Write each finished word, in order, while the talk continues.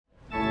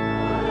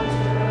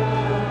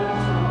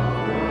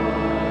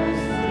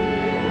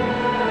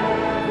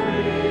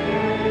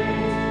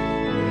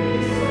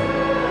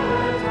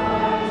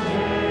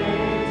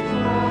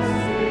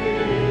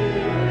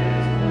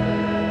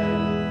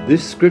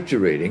This scripture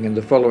reading and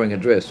the following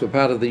address were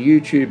part of the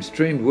YouTube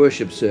streamed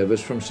worship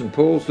service from St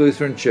Paul's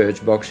Lutheran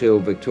Church, Box Hill,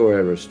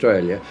 Victoria,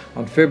 Australia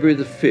on February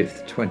the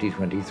 5th,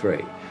 2023.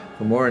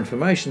 For more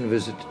information,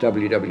 visit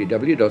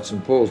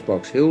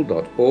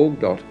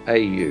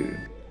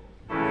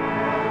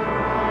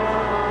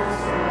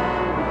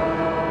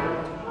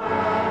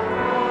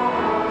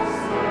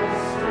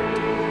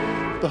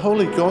The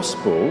Holy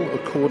Gospel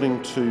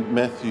according to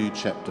Matthew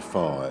chapter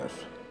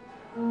 5.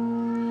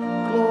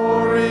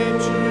 Glory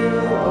to you,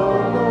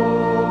 O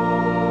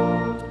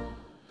Lord.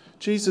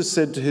 Jesus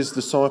said to his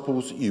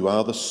disciples, "You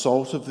are the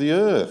salt of the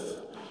earth.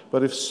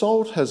 But if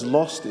salt has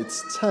lost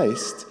its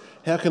taste,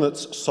 how can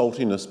its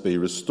saltiness be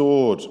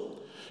restored?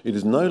 It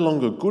is no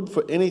longer good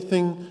for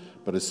anything,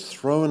 but is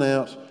thrown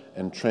out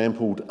and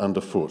trampled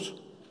underfoot.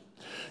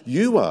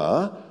 You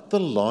are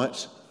the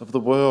light of the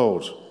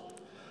world.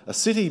 A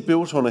city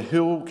built on a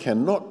hill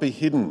cannot be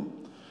hidden.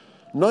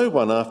 No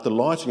one, after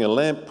lighting a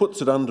lamp,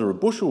 puts it under a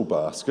bushel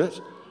basket,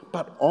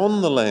 but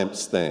on the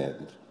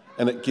lampstand,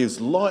 and it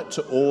gives light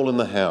to all in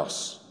the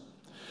house.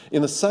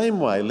 In the same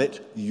way,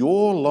 let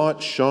your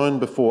light shine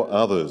before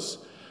others,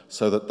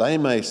 so that they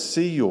may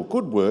see your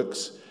good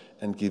works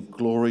and give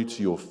glory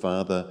to your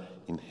Father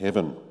in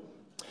heaven.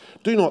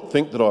 Do not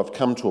think that I have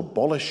come to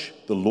abolish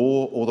the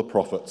law or the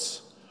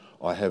prophets.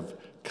 I have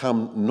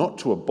come not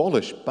to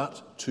abolish,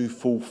 but to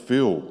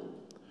fulfill.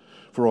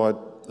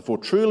 For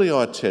truly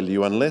I tell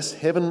you, unless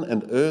heaven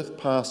and earth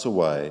pass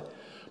away,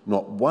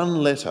 not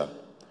one letter,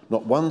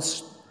 not one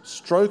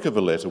stroke of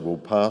a letter will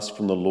pass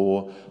from the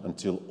law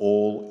until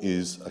all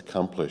is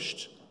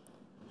accomplished.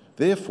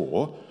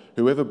 Therefore,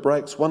 whoever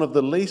breaks one of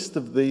the least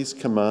of these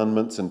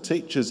commandments and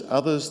teaches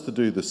others to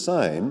do the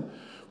same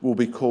will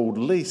be called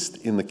least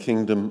in the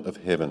kingdom of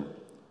heaven.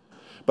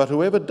 But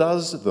whoever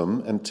does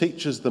them and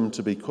teaches them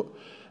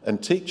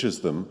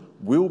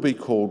will be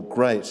called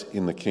great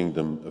in the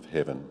kingdom of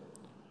heaven.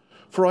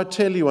 For I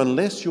tell you,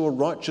 unless your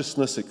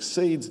righteousness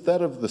exceeds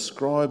that of the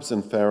scribes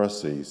and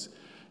Pharisees,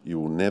 you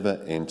will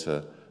never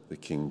enter the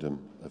kingdom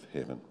of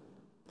heaven."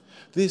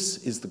 This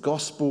is the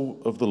gospel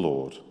of the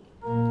Lord.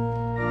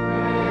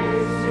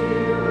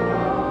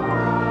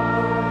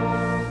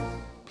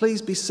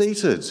 Please be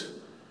seated.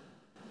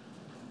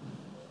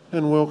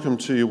 And welcome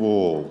to you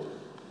all.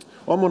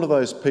 I'm one of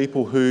those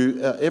people who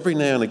every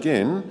now and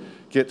again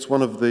gets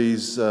one of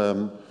these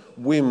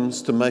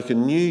whims to make a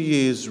New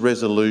Year's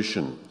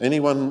resolution.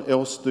 Anyone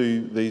else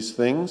do these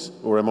things?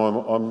 Or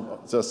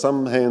so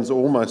some hands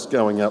almost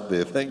going up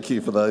there. Thank you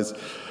for those.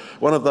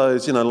 One of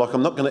those, like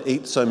I'm not going to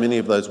eat so many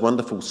of those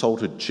wonderful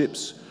salted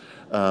chips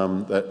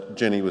that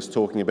Jenny was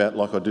talking about,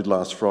 like I did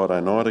last Friday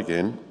night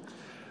again.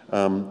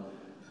 A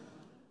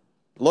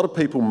lot of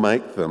people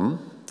make them,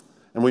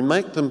 and we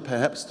make them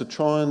perhaps to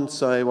try and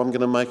say, well, I'm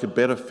going to make a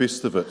better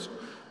fist of it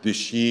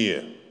this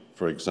year,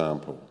 for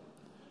example.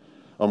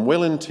 I'm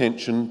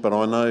well-intentioned, but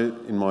I know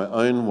in my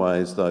own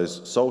ways those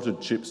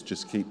salted chips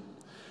just keep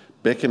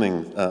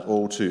beckoning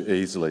all too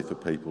easily for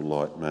people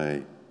like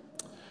me.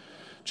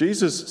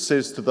 Jesus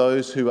says to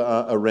those who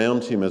are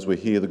around him as we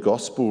hear the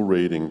gospel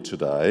reading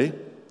today,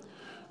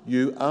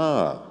 "You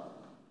are."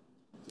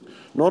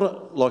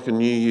 Not like a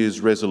New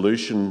Year's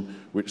resolution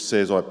which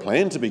says, I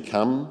plan to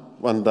become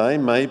one day,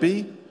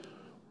 maybe.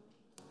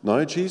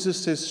 No, Jesus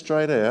says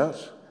straight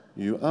out,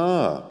 you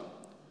are.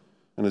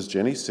 And as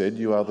Jenny said,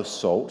 you are the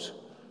salt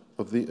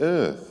of the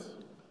earth.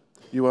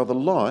 You are the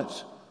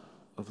light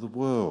of the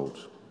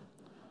world.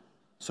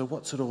 So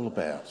what's it all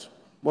about?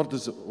 What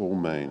does it all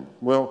mean?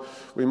 Well,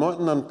 we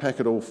mightn't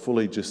unpack it all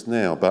fully just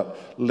now, but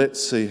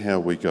let's see how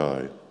we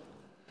go.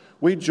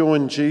 We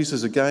join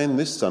Jesus again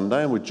this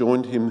Sunday, and we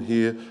joined him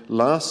here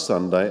last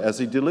Sunday as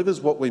he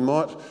delivers what we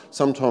might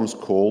sometimes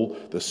call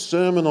the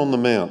Sermon on the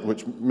Mount,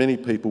 which many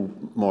people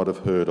might have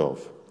heard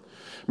of.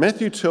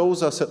 Matthew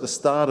tells us at the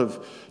start of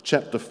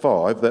chapter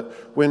 5 that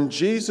when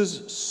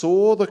Jesus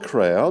saw the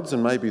crowds,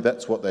 and maybe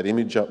that's what that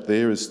image up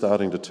there is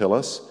starting to tell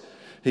us,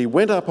 he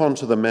went up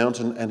onto the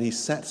mountain and he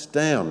sat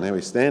down. Now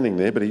he's standing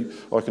there, but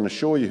I can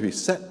assure you he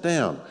sat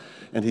down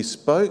and he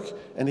spoke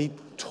and he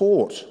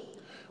taught.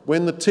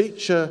 When the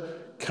teacher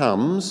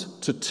comes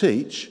to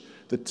teach,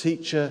 the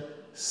teacher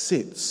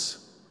sits.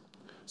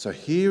 So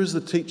here is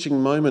the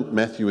teaching moment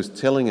Matthew is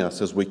telling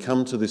us as we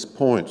come to this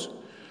point.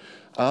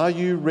 Are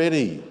you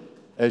ready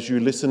as you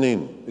listen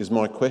in, is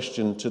my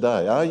question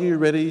today. Are you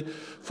ready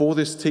for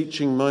this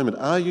teaching moment?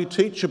 Are you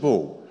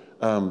teachable,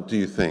 do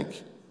you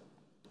think?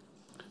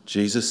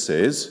 Jesus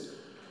says,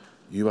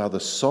 you are the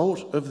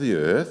salt of the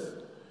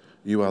earth,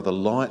 you are the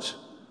light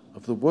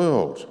of the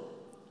world.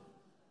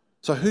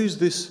 So who's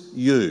this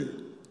you?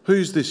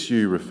 Who's this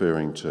you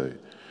referring to?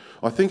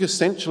 I think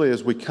essentially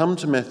as we come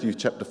to Matthew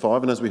chapter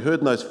 5, and as we heard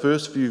in those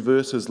first few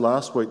verses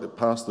last week that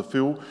Pastor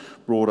Phil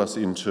brought us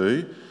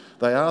into,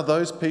 they are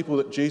those people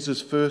that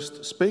Jesus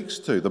first speaks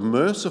to, the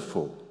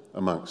merciful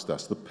amongst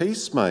us, the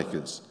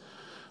peacemakers,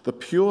 the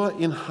pure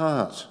in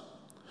heart,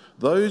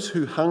 those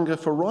who hunger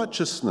for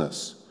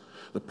righteousness,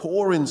 the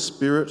poor in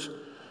spirit,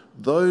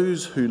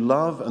 those who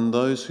love and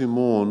those who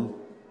mourn,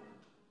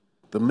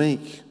 the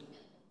meek.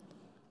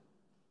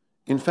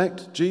 In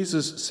fact,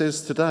 Jesus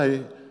says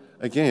today,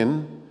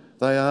 again,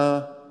 they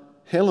are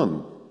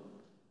Helen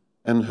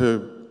and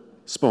her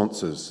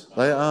sponsors.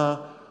 They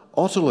are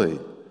Ottilie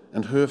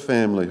and her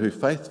family who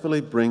faithfully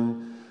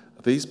bring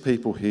these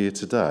people here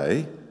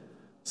today,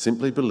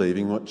 simply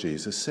believing what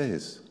Jesus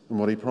says and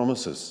what he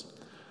promises.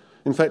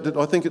 In fact,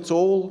 I think it's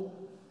all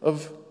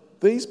of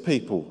these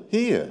people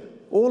here,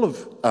 all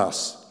of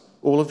us,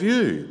 all of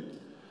you,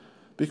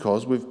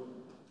 because we've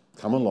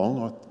come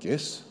along, I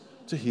guess,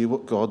 to hear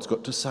what God's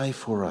got to say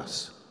for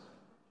us.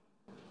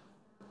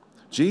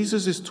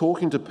 Jesus is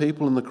talking to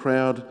people in the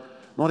crowd,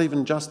 not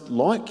even just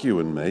like you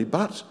and me,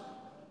 but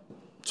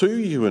to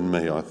you and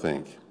me, I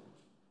think.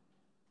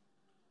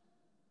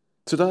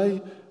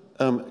 Today,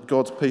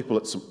 God's people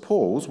at St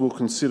Paul's will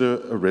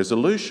consider a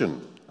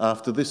resolution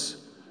after this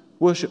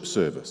worship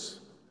service.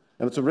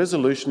 And it's a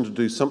resolution to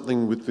do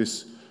something with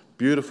this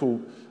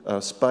beautiful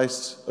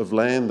space of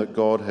land that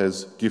God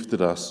has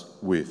gifted us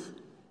with.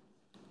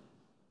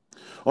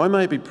 I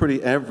may be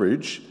pretty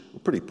average,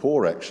 pretty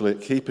poor actually,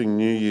 at keeping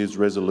New Year's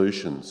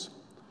resolutions.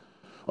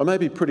 I may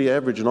be pretty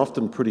average and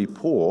often pretty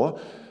poor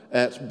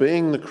at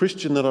being the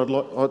Christian that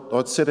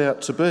I'd set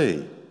out to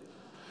be.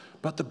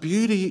 But the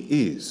beauty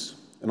is,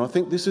 and I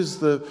think this is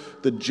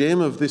the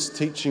gem of this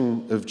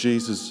teaching of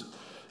Jesus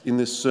in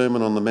this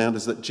Sermon on the Mount,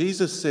 is that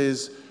Jesus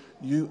says,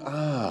 you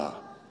are.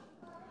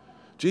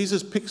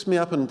 Jesus picks me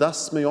up and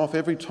dusts me off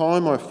every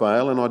time I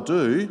fail, and I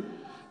do.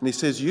 And he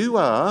says, you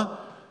are,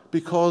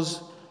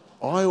 because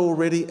I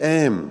already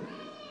am.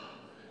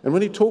 And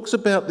when he talks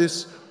about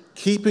this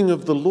keeping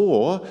of the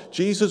law,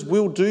 Jesus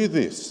will do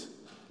this.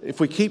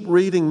 If we keep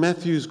reading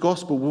Matthew's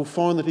Gospel, we'll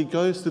find that he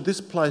goes to this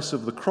place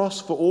of the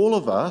cross for all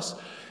of us,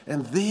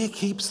 and there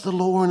keeps the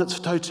law in its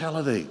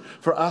totality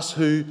for us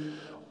who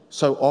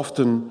so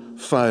often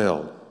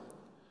fail.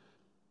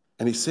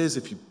 And he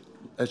says,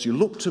 as you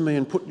look to me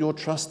and put your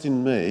trust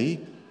in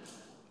me,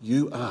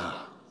 you are.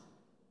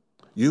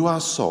 You are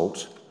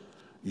salt.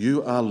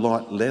 You are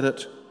light. Let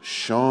it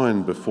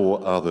shine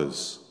before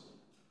others,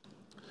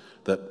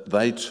 that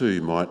they too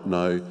might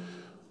know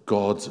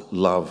God's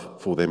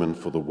love for them and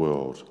for the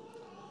world.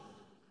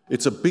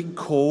 It's a big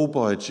call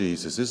by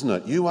Jesus, isn't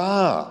it? You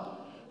are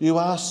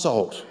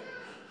salt.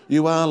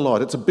 You are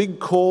light. It's a big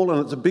call, and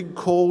it's a big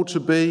call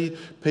to be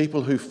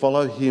people who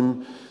follow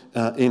him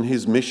in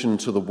his mission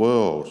to the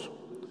world.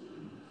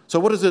 So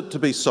what is it to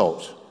be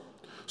salt?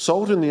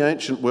 Salt in the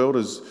ancient world,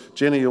 as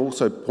Jenny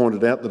also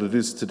pointed out that it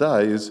is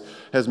today,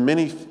 has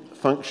many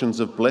functions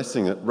of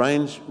blessing. It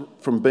range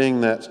from being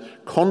that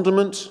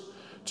condiment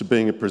to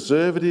being a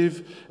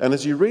preservative. And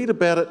as you read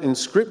about it in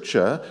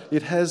Scripture,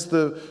 it has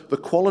the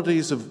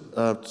qualities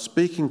of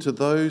speaking to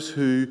those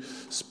who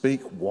speak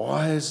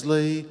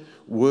wisely,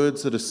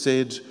 words that are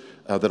said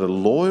that are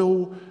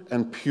loyal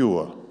and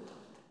pure.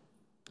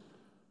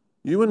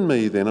 You and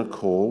me then are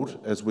called,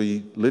 as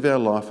we live our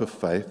life of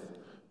faith,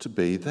 to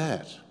be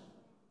that.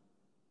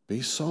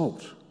 Be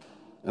salt,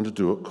 and to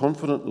do it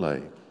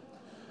confidently.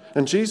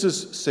 And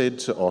Jesus said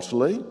to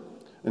Ottilie,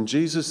 and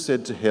Jesus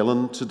said to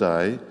Helen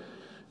today,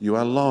 you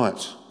are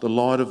light, the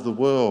light of the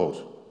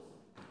world.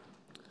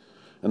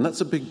 And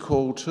that's a big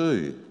call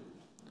too.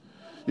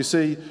 You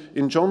see,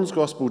 in John's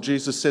Gospel,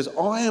 Jesus says,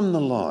 I am the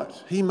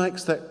light. He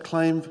makes that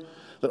claim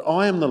that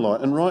I am the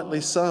light, and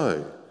rightly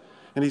so.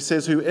 And he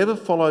says, whoever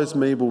follows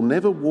me will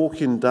never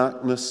walk in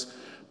darkness,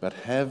 but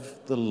have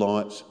the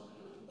light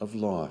of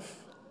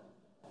life.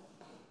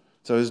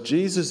 So as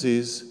Jesus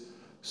is,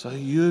 so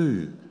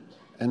you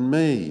and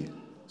me,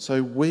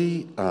 so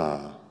we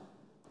are.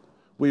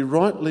 We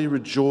rightly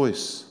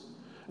rejoice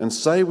and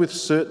say with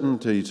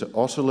certainty to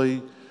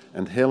Ottilie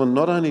and Helen,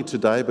 not only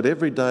today, but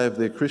every day of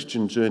their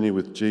Christian journey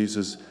with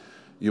Jesus,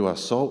 you are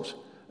salt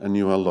and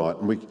you are light.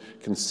 And we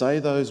can say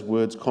those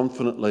words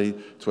confidently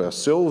to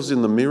ourselves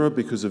in the mirror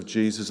because of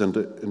Jesus, and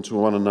to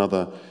one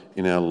another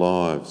in our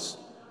lives.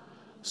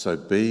 So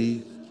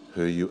be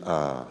who you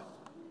are.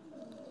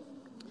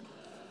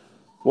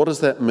 What does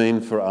that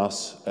mean for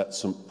us at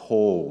St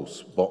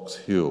Paul's, Box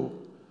Hill,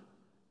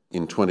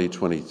 in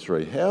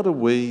 2023? How do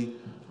we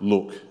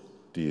look,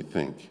 do you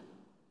think,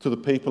 to the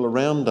people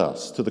around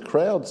us, to the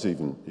crowds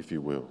even, if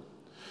you will?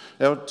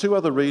 Our two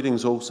other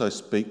readings also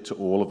speak to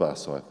all of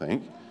us, I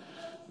think.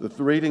 The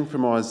reading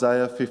from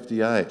Isaiah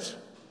 58,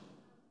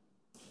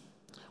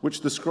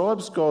 which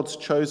describes God's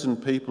chosen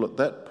people at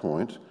that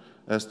point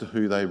as to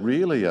who they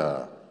really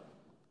are.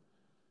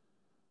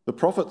 The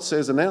prophet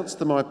says, announce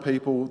to my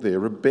people their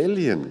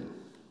rebellion.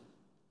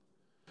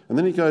 And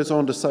then he goes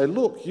on to say,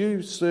 look,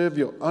 you serve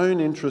your own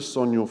interests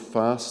on your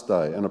fast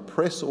day and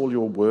oppress all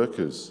your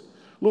workers.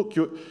 Look,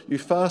 you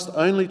fast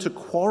only to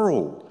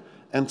quarrel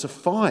and to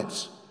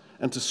fight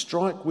and to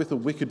strike with a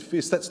wicked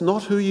fist. That's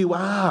not who you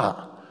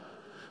are.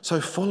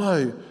 So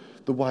follow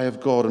the way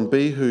of God and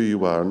be who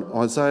you are. And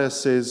Isaiah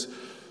says,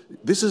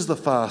 this is the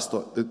fast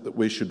that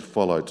we should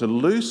follow, to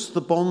loose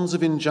the bonds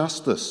of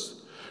injustice,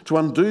 to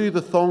undo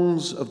the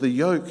thongs of the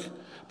yoke,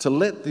 to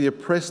let the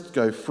oppressed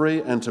go free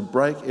and to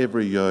break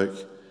every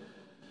yoke.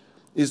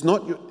 Is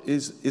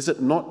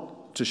it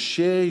not to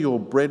share your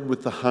bread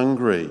with the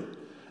hungry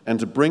and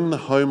to bring the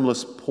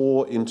homeless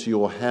poor into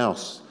your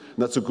house.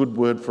 And that's a good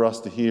word for us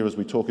to hear as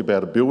we talk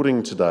about a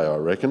building today, I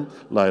reckon,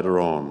 later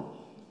on.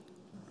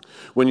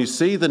 When you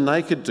see the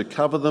naked, to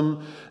cover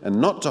them,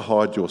 and not to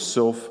hide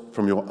yourself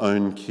from your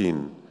own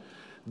kin.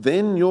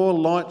 Then your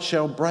light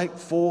shall break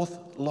forth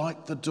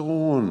like the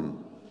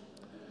dawn,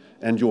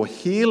 and your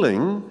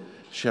healing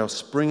shall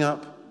spring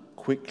up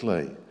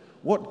quickly.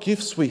 What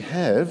gifts we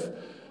have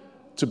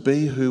to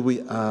be who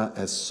we are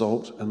as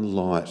salt and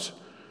light,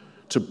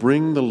 to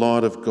bring the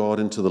light of God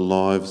into the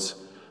lives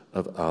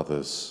of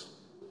others.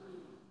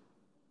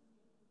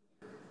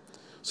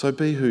 So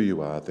be who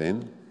you are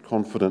then,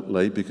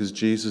 confidently, because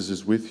Jesus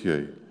is with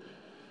you.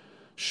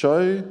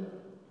 Show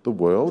the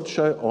world,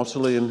 show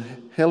Ottilie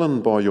and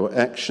Helen by your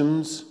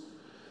actions,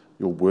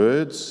 your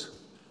words,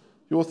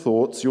 your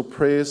thoughts, your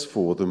prayers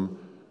for them,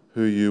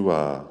 who you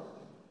are.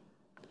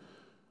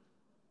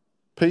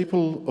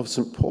 People of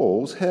St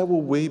Paul's, how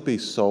will we be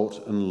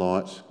salt and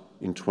light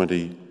in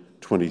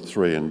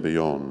 2023 and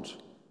beyond?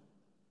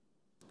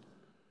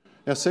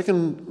 Our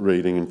second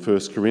reading in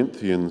 1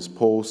 Corinthians,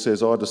 Paul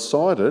says, I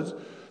decided,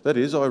 that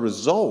is, I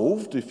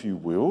resolved, if you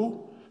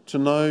will, to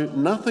know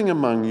nothing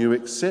among you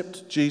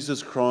except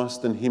Jesus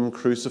Christ and him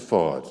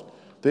crucified.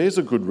 There's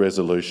a good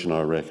resolution,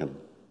 I reckon.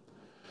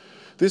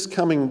 This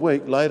coming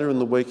week, later in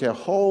the week, our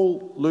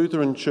whole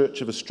Lutheran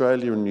Church of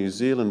Australia and New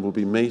Zealand will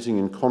be meeting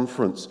in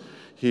conference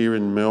here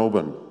in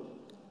Melbourne,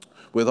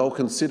 where they'll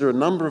consider a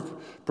number of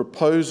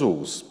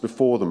proposals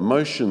before them,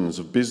 motions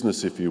of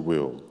business, if you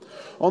will.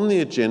 On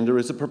the agenda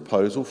is a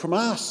proposal from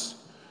us,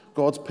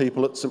 God's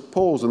people at St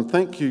Paul's, and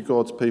thank you,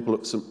 God's people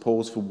at St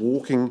Paul's, for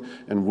walking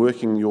and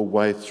working your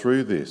way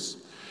through this.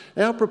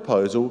 Our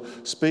proposal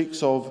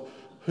speaks of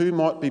who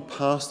might be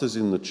pastors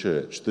in the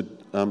church,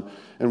 and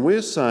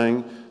we're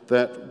saying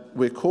that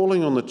we're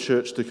calling on the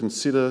church to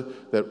consider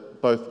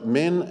that both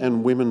men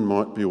and women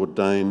might be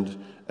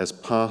ordained as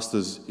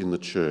pastors in the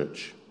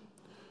church.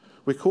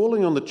 We're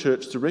calling on the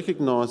church to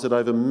recognise that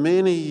over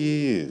many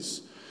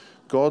years,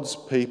 God's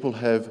people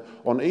have,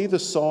 on either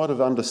side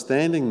of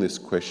understanding this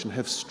question,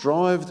 have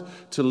strived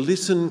to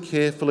listen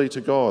carefully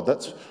to God.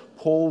 That's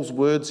Paul's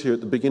words here at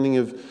the beginning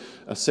of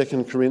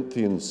 2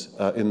 Corinthians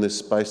in this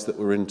space that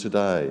we're in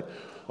today.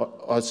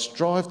 I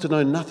strive to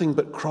know nothing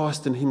but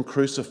Christ and him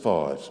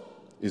crucified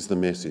is the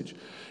message.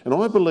 And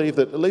I believe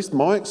that, at least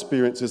my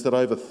experience is that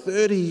over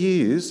 30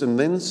 years and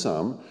then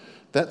some,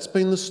 that's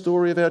been the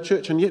story of our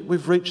church. And yet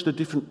we've reached a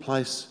different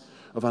place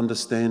of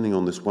understanding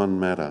on this one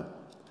matter.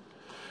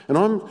 And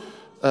I'm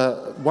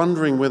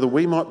wondering whether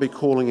we might be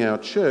calling our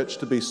church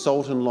to be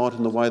salt and light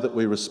in the way that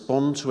we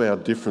respond to our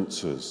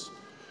differences.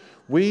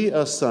 We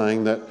are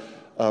saying that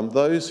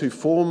those who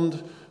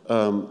formed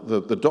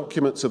the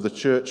documents of the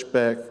church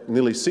back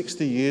nearly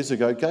 60 years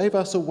ago gave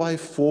us a way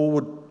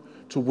forward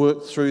to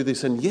work through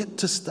this and yet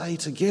to stay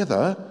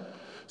together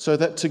so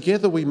that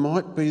together we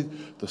might be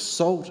the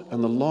salt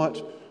and the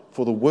light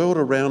for the world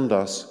around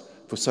us,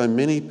 for so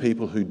many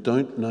people who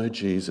don't know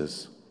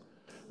Jesus.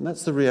 And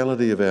that's the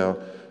reality of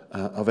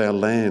our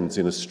lands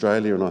in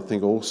Australia, and I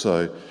think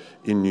also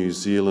in New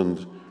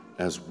Zealand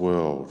as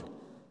well.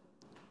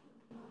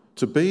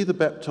 To be the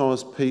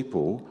baptised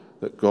people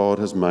that God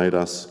has made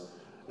us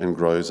and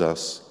grows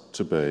us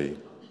to be.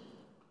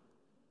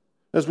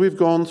 As we've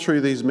gone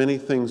through these many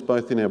things,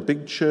 both in our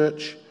big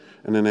church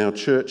and in our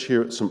church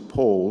here at St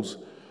Paul's,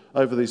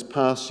 over these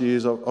past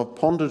years, I've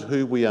pondered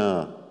who we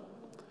are.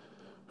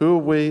 Who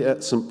are we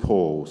at St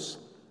Paul's?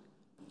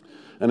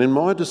 And in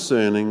my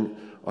discerning,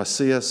 I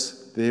see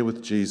us there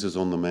with Jesus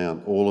on the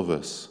Mount, all of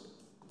us,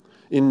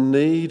 in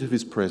need of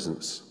his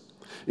presence,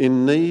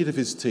 in need of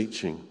his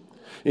teaching,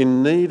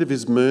 in need of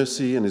his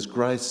mercy and his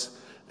grace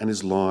and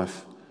his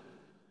life.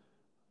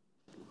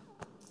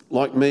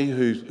 Like me,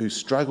 who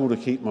struggle to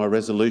keep my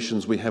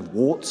resolutions, we have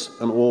warts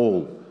and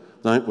all,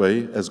 don't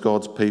we, as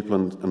God's people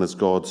and as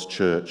God's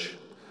church.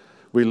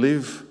 We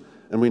live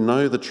and we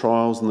know the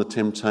trials and the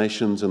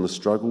temptations and the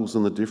struggles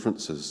and the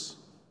differences.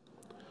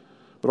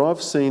 But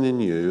I've seen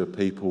in you a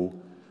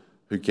people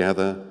who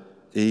gather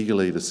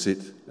eagerly to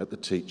sit at the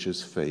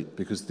teacher's feet,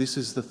 because this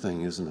is the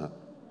thing, isn't it?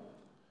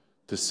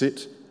 To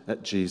sit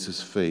at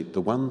Jesus' feet,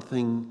 the one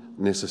thing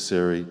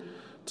necessary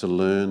to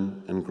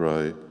learn and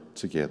grow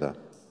together.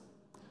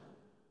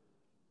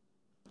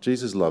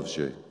 Jesus loves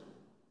you.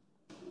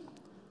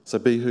 So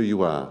be who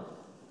you are.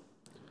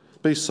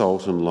 Be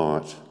salt and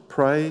light.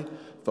 Pray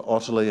for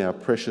Ottilie, our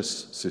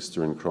precious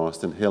sister in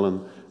Christ, and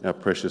Helen, our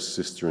precious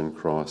sister in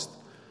Christ,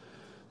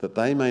 that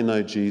they may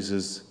know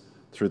Jesus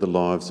through the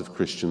lives of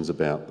Christians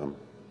about them.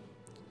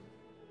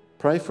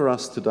 Pray for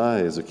us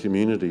today as a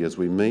community as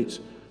we meet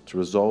to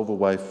resolve a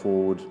way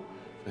forward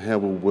for how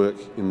we'll work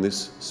in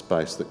this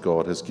space that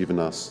God has given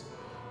us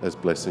as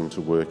blessing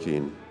to work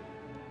in.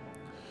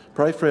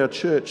 Pray for our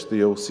church,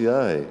 the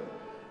LCA,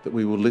 that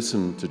we will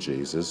listen to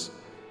Jesus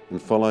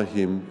and follow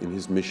him in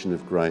his mission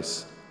of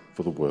grace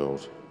for the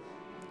world.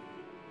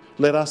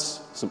 Let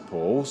us, St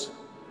Paul's,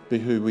 be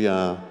who we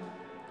are.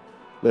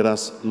 Let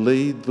us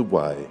lead the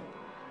way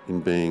in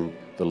being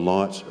the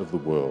light of the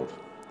world.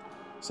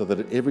 so that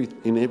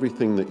in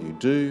everything that you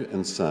do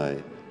and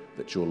say,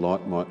 that your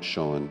light might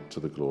shine to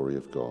the glory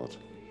of God.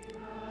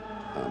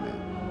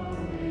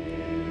 Amen.